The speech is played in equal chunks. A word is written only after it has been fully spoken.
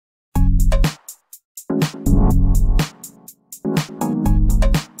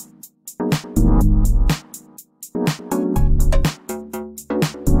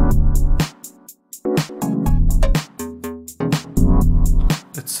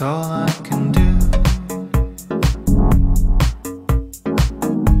It's all I can do.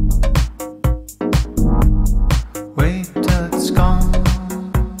 Wait till it's gone.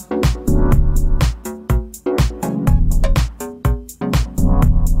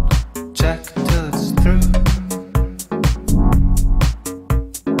 Check till it's through.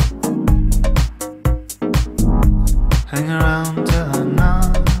 Hang around till I'm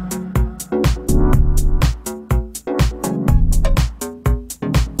not.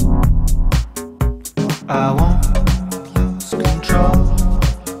 I won't lose control.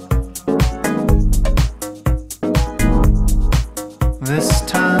 This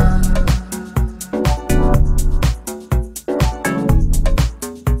time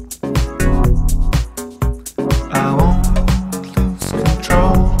I won't lose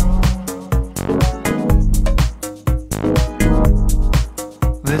control.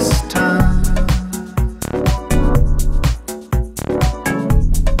 This time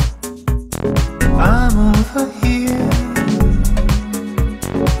I'm over here.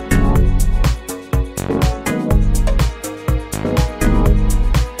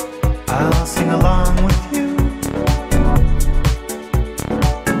 I'll sing along with you.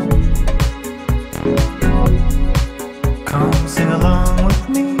 Come sing along with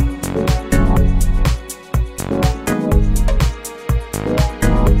me.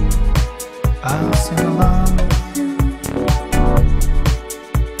 I'll sing along with you.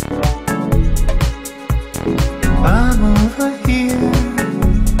 I'm over here.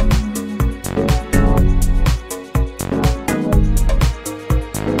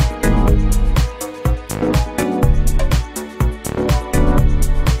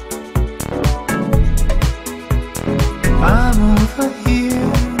 I'm over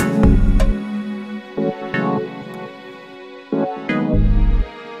here.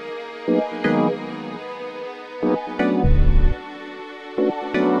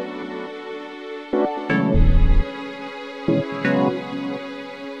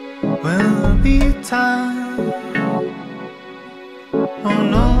 Will there be a time